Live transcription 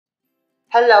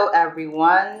Hello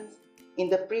everyone!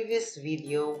 In the previous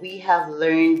video, we have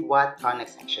learned what conic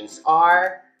sections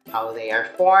are, how they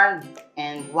are formed,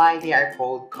 and why they are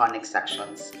called conic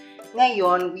sections.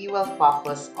 Ngayon, we will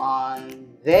focus on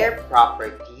their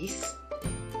properties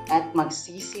at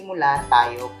magsisimula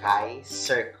tayo kay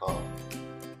circle.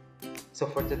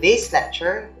 So for today's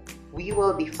lecture, we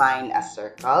will define a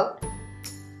circle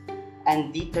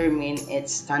and determine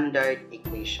its standard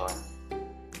equation.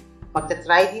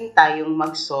 Magta-try din tayong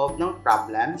mag-solve ng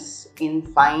problems in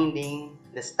finding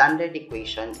the standard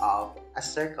equation of a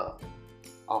circle.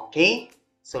 Okay,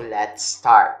 so let's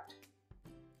start.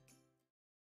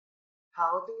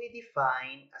 How do we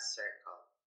define a circle?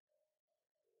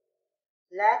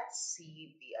 Let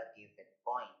C be a given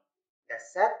point. The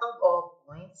set of all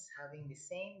points having the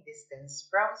same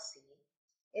distance from C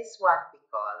is what we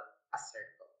call a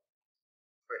circle.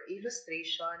 For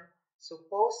illustration,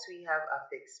 suppose we have a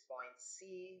fixed point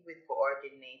C with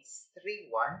coordinates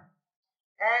 3, 1,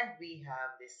 and we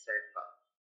have this circle.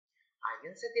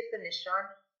 Ayon sa definition,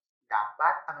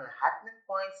 dapat ang lahat ng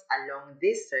points along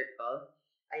this circle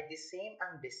ay the same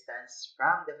ang distance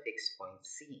from the fixed point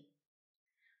C.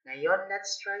 Ngayon,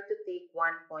 let's try to take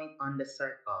one point on the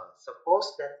circle. Suppose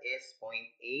that is point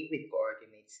A with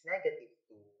coordinates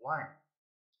 -2, 1.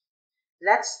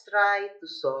 Let's try to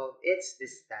solve its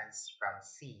distance from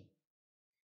C.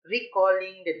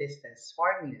 Recalling the distance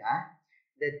formula,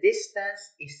 the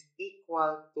distance is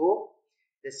equal to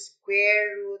the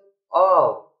square root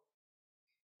of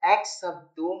x sub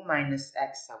 2 minus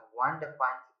x sub 1, the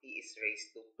quantity is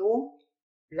raised to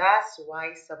 2, plus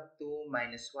y sub 2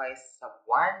 minus y sub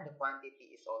 1, the quantity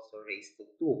is also raised to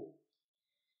 2.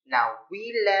 Now,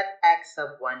 we let x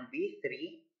sub 1 be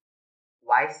 3,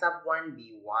 y sub 1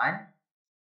 be 1,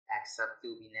 x sub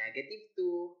 2 be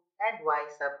 -2, and y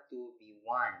sub 2 be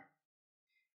 1.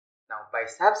 Now, by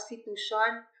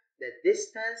substitution, the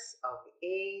distance of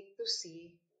A to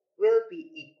C will be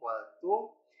equal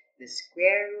to the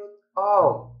square root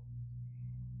of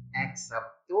x sub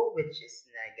 2, which is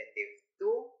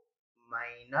 -2,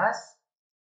 minus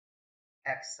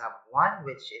x sub 1,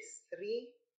 which is 3,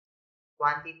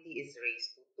 quantity is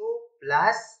raised to 2,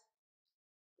 plus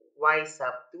y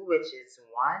sub 2, which is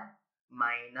 1,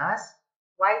 minus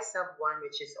y sub 1,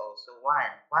 which is also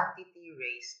 1, quantity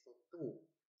raised to 2.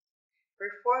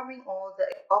 Performing all the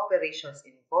operations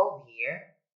involved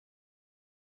here,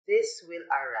 this will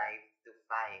arrive to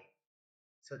 5.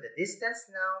 So the distance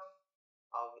now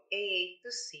of A to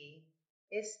C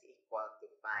is equal to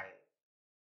 5.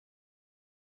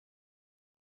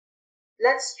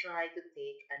 Let's try to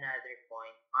take another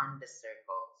point on the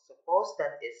circle. Suppose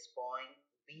that is point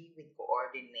B with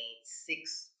coordinates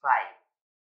 6, 5.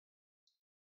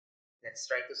 Let's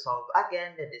try to solve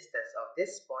again the distance of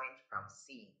this point from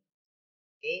C.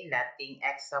 Okay, letting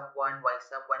x sub 1, y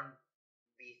sub 1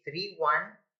 be 3,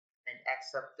 1, and x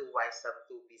sub 2, y sub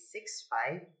 2 be 6,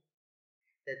 5.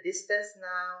 The distance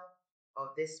now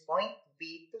of this point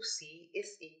B to C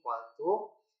is equal to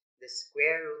the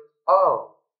square root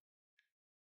of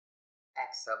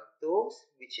x sub 2,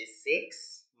 which is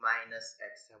 6, minus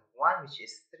x sub 1, which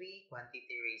is 3,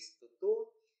 quantity raised to 2,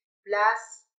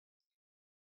 plus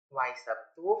y sub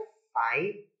 2,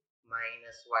 5,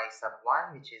 minus y sub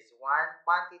 1, which is 1,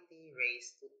 quantity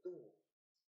raised to 2.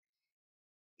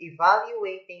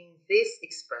 Evaluating this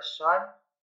expression,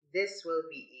 this will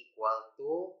be equal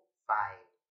to 5.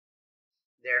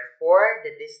 Therefore,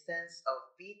 the distance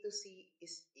of B to C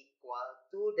is equal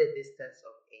to the distance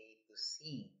of A to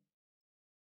C.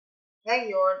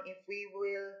 Ngayon, if we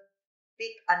will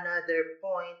pick another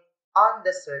point on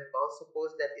the circle,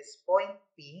 suppose that is point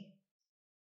P,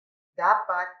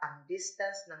 dapat ang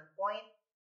distance ng point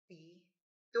P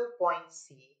to point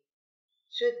C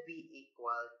should be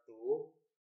equal to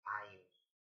 5.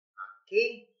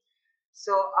 Okay,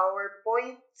 so our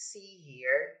point C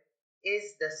here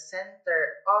is the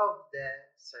center of the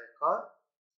circle,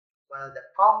 while the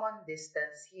common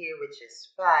distance here, which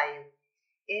is 5,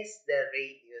 is the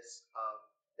radius of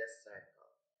the circle.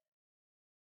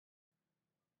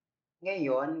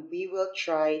 Ngayon, we will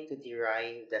try to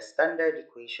derive the standard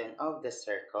equation of the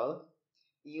circle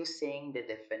using the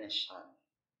definition.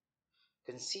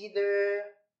 Consider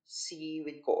C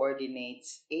with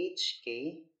coordinates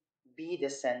HK be the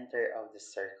center of the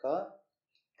circle,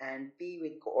 and P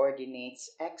with coordinates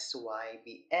XY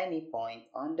be any point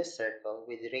on the circle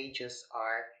with radius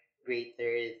R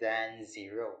greater than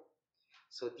 0.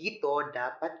 So dito,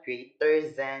 dapat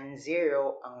greater than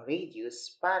 0 ang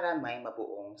radius para may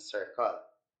mabuong circle.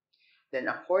 Then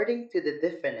according to the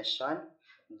definition,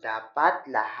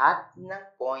 dapat lahat ng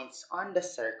points on the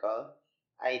circle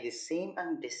ay the same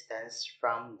ang distance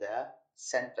from the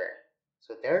center.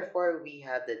 So therefore, we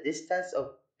have the distance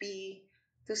of P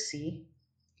to C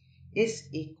is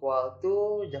equal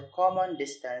to the common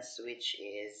distance, which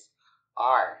is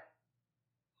R.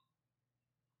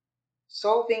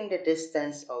 Solving the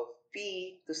distance of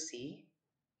P to C,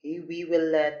 okay, we will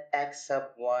let x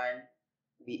sub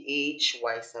 1 be h,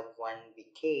 y sub 1 be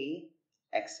k,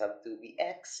 x sub 2 be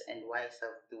x, and y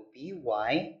sub 2 be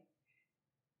y.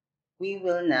 We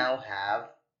will now have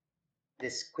the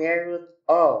square root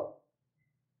of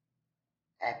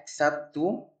x sub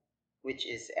 2, which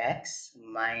is x,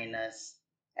 minus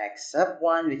x sub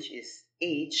 1, which is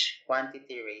h,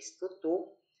 quantity raised to 2,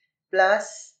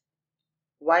 plus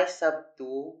y sub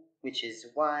 2, which is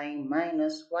y,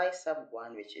 minus y sub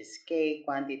 1, which is k,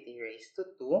 quantity raised to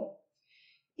 2,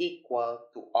 equal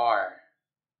to r.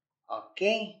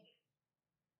 Okay?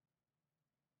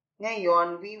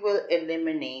 Ngayon, we will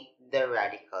eliminate the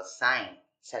radical sign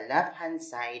sa left-hand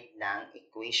side ng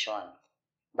equation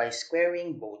by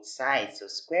squaring both sides. So,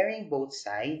 squaring both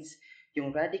sides,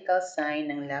 yung radical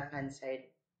sign ng left-hand side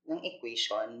ng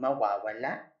equation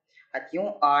mawawala. At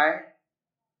yung r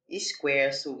is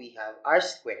square, so we have r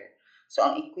square. So,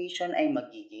 ang equation ay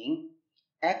magiging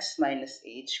x minus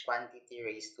h quantity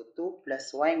raised to 2 plus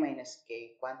y minus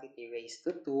k quantity raised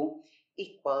to 2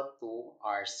 equal to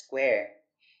r square.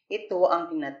 Ito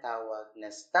ang tinatawag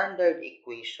na standard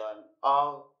equation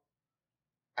of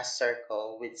a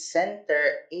circle with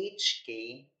center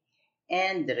HK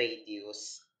and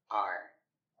radius R.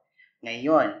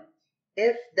 Ngayon,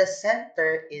 if the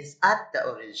center is at the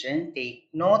origin,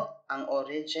 take note, ang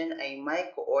origin ay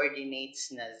may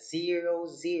coordinates na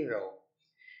 0, 0.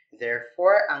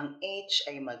 Therefore, ang H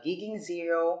ay magiging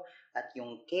 0 at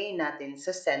yung K natin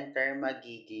sa center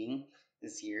magiging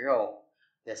 0.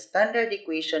 The standard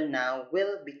equation now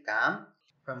will become,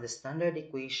 from the standard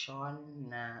equation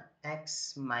na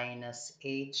x minus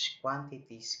h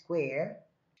quantity square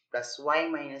plus y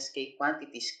minus k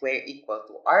quantity square equal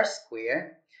to r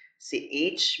square, si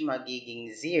h magiging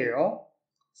 0,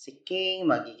 si k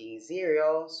magiging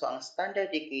 0, so ang standard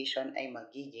equation ay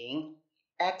magiging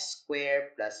x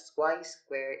square plus y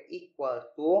square equal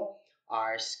to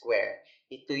r square.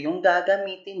 Ito yung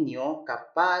gagamitin nyo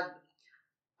kapag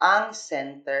ang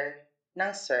center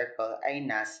ng circle ay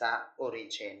nasa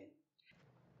origin.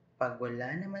 Pag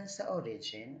wala naman sa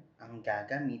origin, ang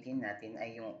gagamitin natin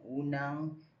ay yung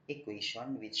unang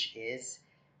equation, which is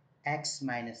x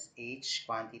minus h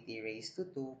quantity raised to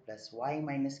 2 plus y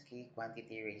minus k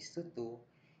quantity raised to 2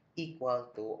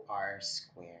 equal to r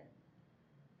squared.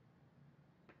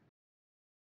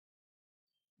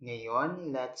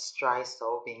 Ngayon, let's try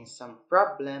solving some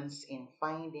problems in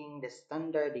finding the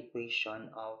standard equation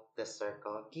of the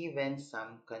circle given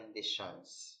some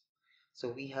conditions. So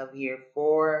we have here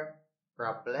 4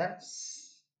 problems.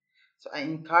 So I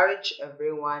encourage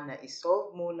everyone na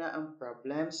isolve muna ang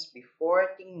problems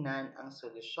before tingnan ang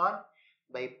solusyon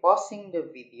by pausing the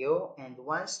video, and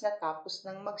once natapos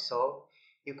nang mag-solve,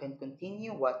 you can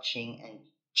continue watching and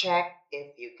check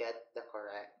if you get the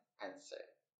correct answer.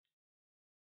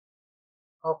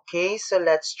 Okay, so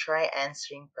let's try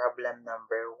answering problem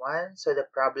number 1. So the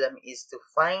problem is to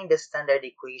find the standard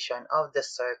equation of the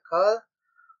circle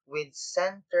with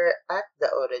center at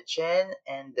the origin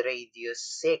and radius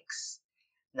 6.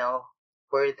 Now,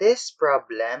 for this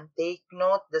problem, take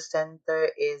note the center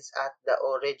is at the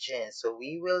origin. So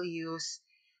we will use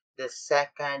the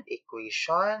second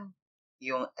equation,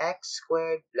 yung x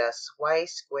squared plus y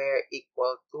squared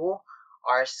equal to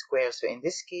r squared. So in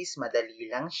this case, madali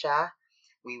lang siya.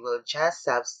 We will just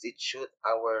substitute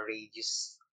our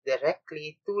radius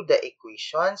directly to the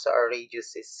equation. So our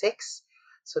radius is 6.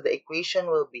 So the equation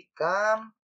will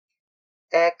become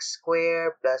x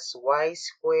squared plus y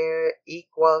squared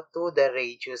equal to the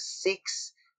radius 6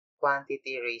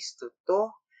 quantity raised to 2.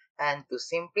 And to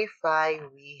simplify,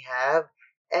 we have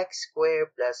x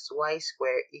squared plus y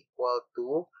squared equal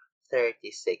to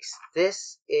 36.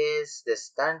 This is the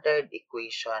standard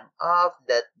equation of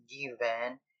that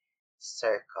given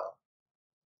circle.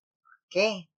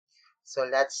 Okay, so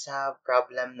let's have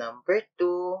problem number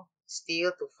 2.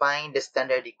 Still to find the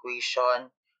standard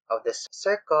equation of the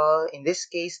circle. In this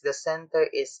case, the center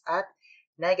is at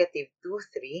negative 2,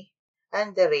 3,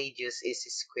 and the radius is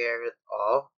square root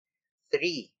of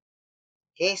 3.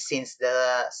 Okay, since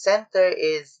the center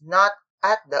is not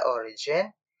at the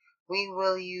origin, we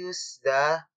will use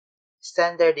the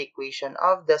standard equation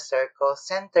of the circle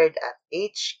centered at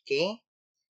HK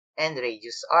and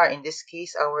radius r. In this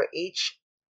case, our h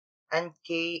and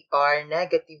k are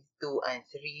negative 2 and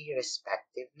 3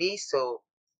 respectively. So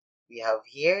we have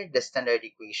here the standard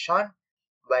equation.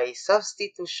 by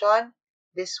substitution,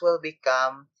 this will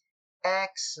become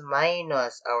x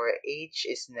minus our h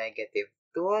is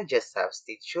 -2. Just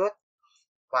substitute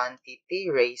quantity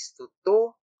raised to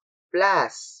 2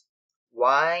 plus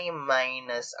y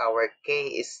minus our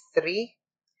k is 3.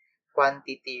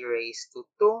 Quantity raised to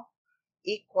 2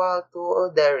 equal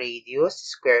to the radius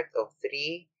square root of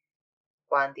 3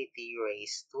 quantity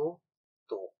raised to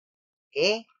 2.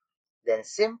 Okay? Then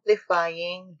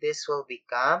simplifying, this will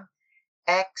become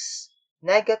x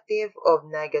negative of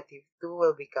 -2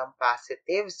 will become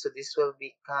positive. So this will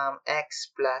become x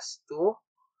plus 2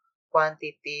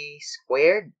 quantity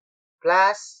squared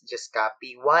plus, just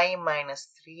copy, y minus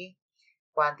 3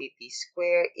 quantity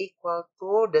squared equal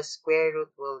to the square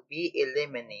root will be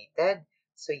eliminated.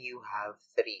 So you have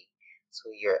 3. So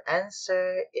your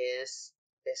answer is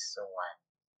this one.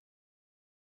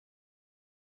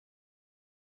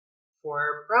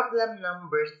 For problem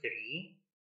number 3,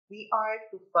 we are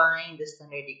to find the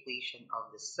standard equation of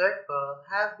the circle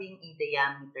having a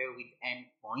diameter with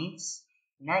endpoints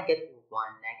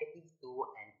 -1, -2,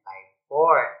 and 5,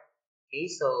 4. Okay,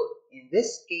 so in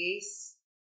this case,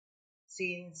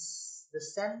 since the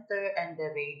center and the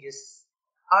radius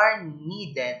are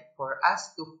needed for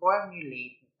us to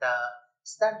formulate the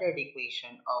standard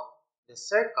equation of the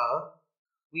circle,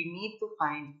 we need to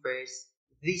find first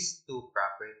these two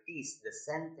properties, the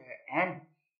center and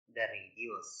the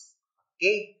radius.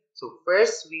 Okay, so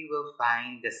first we will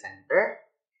find the center.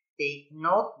 Take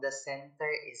note, the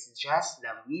center is just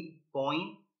the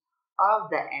midpoint of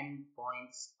the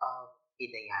endpoints of a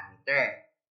diameter.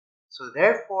 So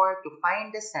therefore, to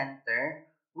find the center,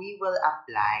 we will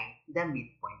apply the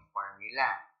midpoint formula.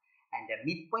 And the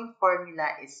midpoint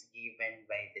formula is given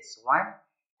by this one,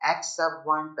 x sub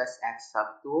 1 plus x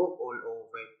sub 2 all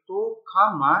over 2,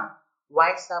 comma,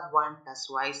 y sub 1 plus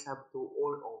y sub 2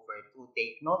 all over 2.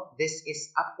 Take note, this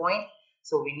is a point,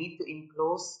 so we need to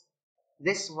enclose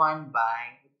this one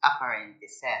by a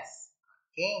parenthesis.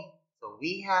 Okay, so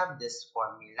we have this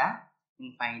formula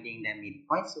in finding the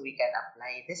midpoint, so we can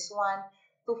apply this one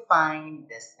to find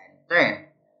the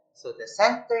center. So the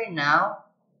center now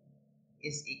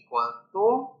is equal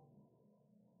to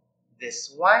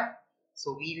this one.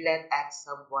 So we let x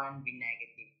sub 1 be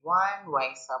 -1,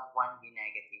 y sub 1 be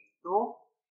 -2,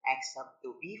 x sub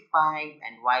 2 be 5,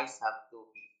 and y sub 2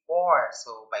 be 4.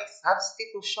 So by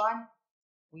substitution,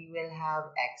 we will have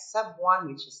x sub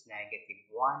 1, which is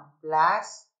 -1,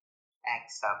 plus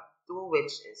x sub 2,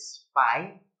 which is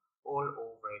 5, all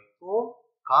over 2,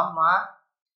 comma,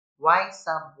 y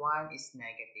sub 1 is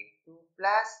 -2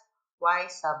 plus y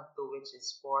sub 2, which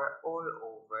is 4, all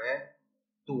over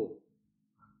 2.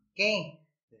 Okay,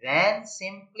 then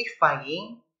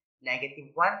simplifying,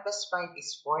 -1 plus 5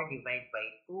 is 4 divided by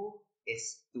 2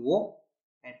 is 2.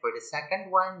 And for the second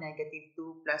one,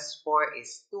 -2 plus 4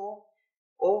 is 2.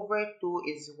 Over 2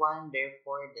 is 1,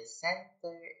 therefore the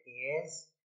center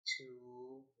is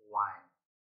 2, 1.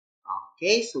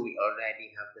 Okay, so we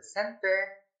already have the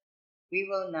center. We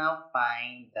will now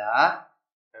find the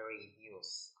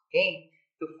radius. Okay,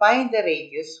 to find the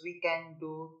radius, we can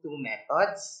do two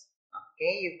methods.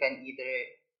 Okay, you can either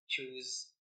choose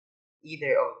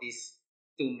either of these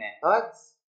two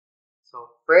methods. So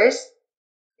first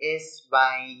is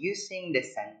by using the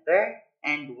center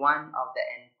and one of the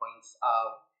endpoints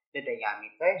of the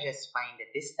diameter. Just find the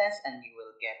distance and you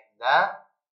will get the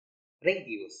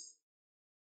radius.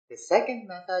 The second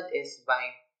method is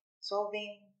by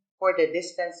solving for the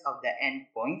distance of the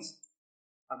endpoints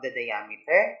of the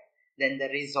diameter. Then the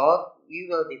result, we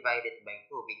will divide it by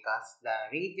 2 because the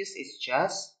radius is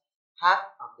just half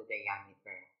of the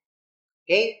diameter.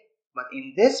 Okay, but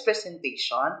in this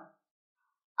presentation,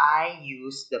 I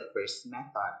use the first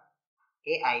method.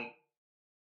 Okay, I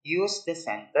use the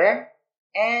center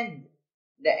and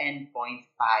the endpoint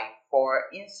 5 for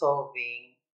in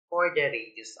solving for the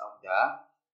radius of the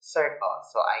circle.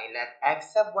 So I let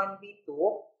x sub 1 be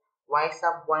 2, y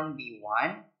sub 1 be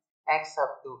 1, x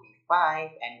sub 2 be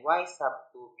 5, and y sub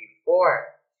 2 be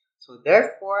 4. So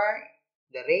therefore,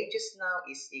 the radius now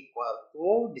is equal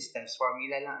to, distance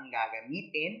formula lang ang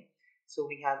gagamitin. So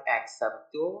we have x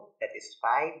sub 2, that is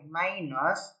 5,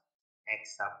 minus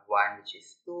x sub 1, which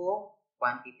is 2,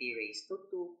 quantity raised to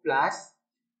 2, plus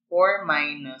 4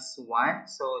 minus 1,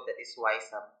 so that is y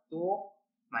sub 2,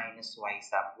 minus y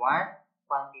sub 1,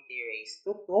 quantity raised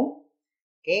to 2.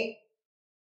 Okay,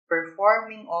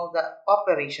 performing all the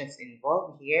operations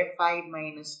involved here, 5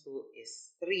 minus 2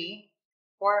 is 3,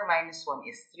 4 minus 1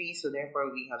 is 3, so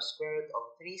therefore we have square root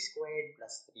of 3 squared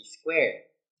plus 3 squared.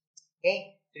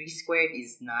 Okay, 3 squared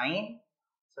is 9,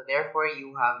 So therefore,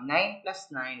 you have 9 plus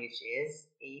 9, which is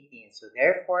 18. So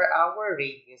therefore, our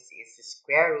radius is the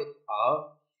square root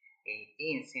of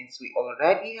 18. Since we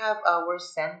already have our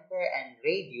center and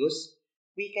radius,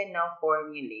 we can now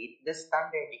formulate the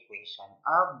standard equation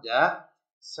of the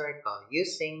circle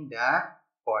using the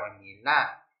formula.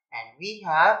 And we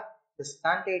have the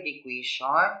standard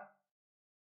equation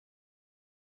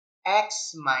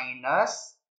x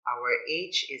minus our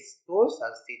h is 2,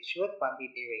 substitute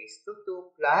quantity raised to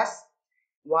 2 plus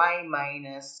y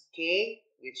minus k,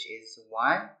 which is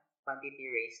 1, quantity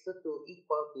raised to 2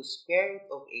 equal to square root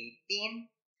of 18,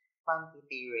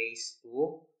 quantity raised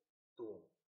to 2.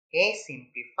 Okay,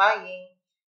 simplifying,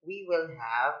 we will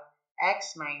have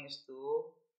x minus 2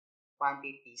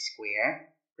 quantity square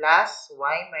plus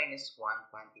y minus 1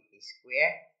 quantity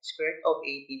square. Square root of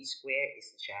 18 square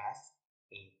is just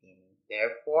 18.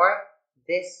 Therefore,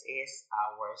 this is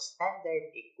our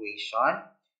standard equation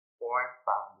for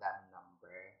problem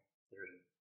number 3.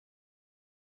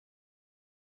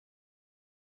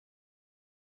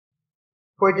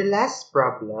 For the last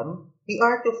problem, we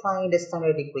are to find the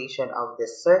standard equation of the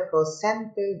circle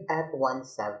centered at 1,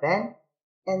 7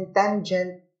 and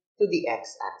tangent to the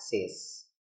x-axis.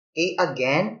 Okay,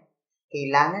 again,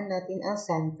 kailangan natin ang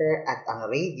center at ang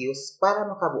radius para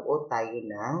makabuo tayo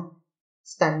ng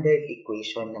standard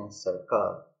equation ng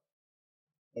circle.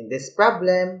 In this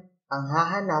problem, ang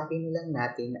hahanapin lang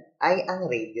natin ay ang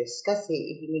radius kasi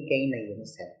ibinigay na yung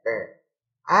center.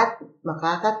 At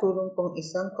makakatulong tong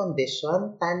isang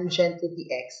condition, tangent to the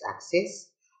x-axis,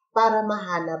 para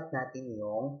mahanap natin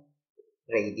yung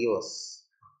radius.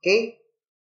 Okay?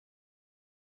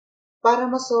 Para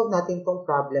ma-solve natin tong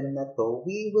problem na to,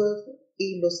 we will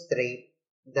illustrate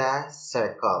the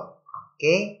circle.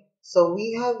 Okay? So,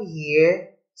 we have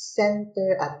here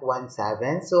center at 1,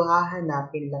 7. So,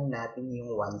 hahanapin lang natin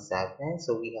yung 1, 7.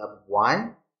 So, we have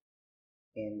 1.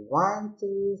 And 1,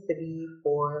 2, 3,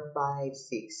 4, 5,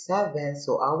 6, 7.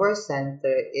 So our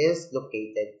center is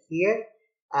located here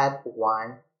at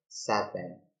 1,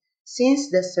 7.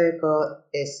 Since the circle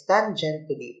is tangent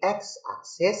to the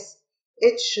x-axis,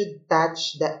 it should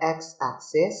touch the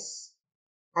x-axis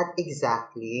at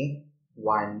exactly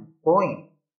 1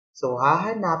 point. So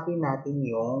hahanapin natin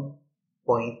yung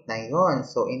point na yon.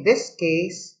 So in this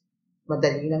case,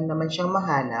 madali lang naman siyang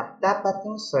mahanap. Dapat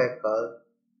yung circle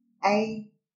ay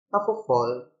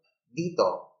mapofall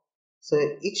dito. So,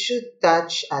 it should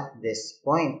touch at this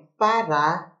point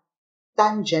para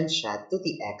tangent siya to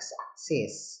the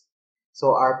x-axis.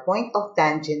 So, our point of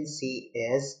tangency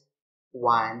is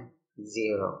 1,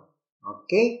 0.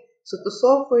 Okay? So, to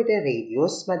solve for the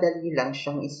radius, madali lang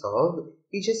siyang isolve.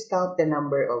 You just count the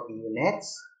number of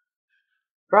units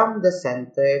from the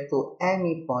center to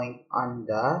any point on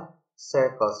the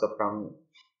circle. So, from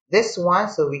this one,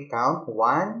 so we count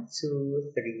 1,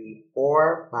 2, 3,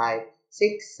 4, 5,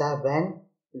 6, 7.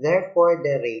 Therefore,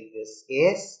 the radius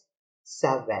is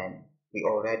 7. We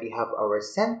already have our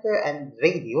center and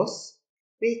radius.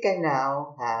 We can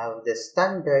now have the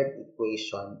standard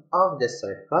equation of the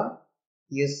circle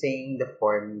using the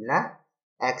formula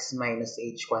x minus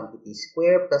h quantity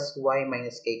square plus y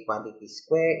minus k quantity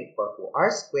square equal to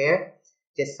r square.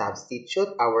 Just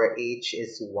substitute. Our h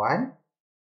is 1.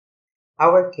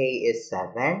 Our k is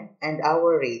 7 and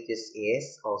our radius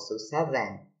is also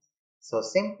 7. So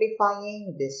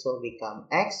simplifying, this will become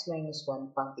x minus 1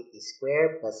 quantity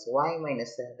square plus y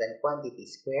minus 7 quantity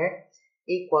square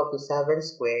equal to 7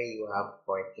 square, you have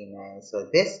 49. So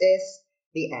this is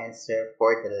the answer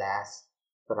for the last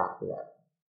problem.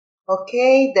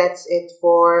 Okay, that's it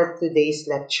for today's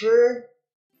lecture.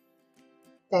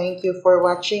 Thank you for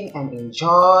watching and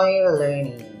enjoy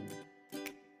learning.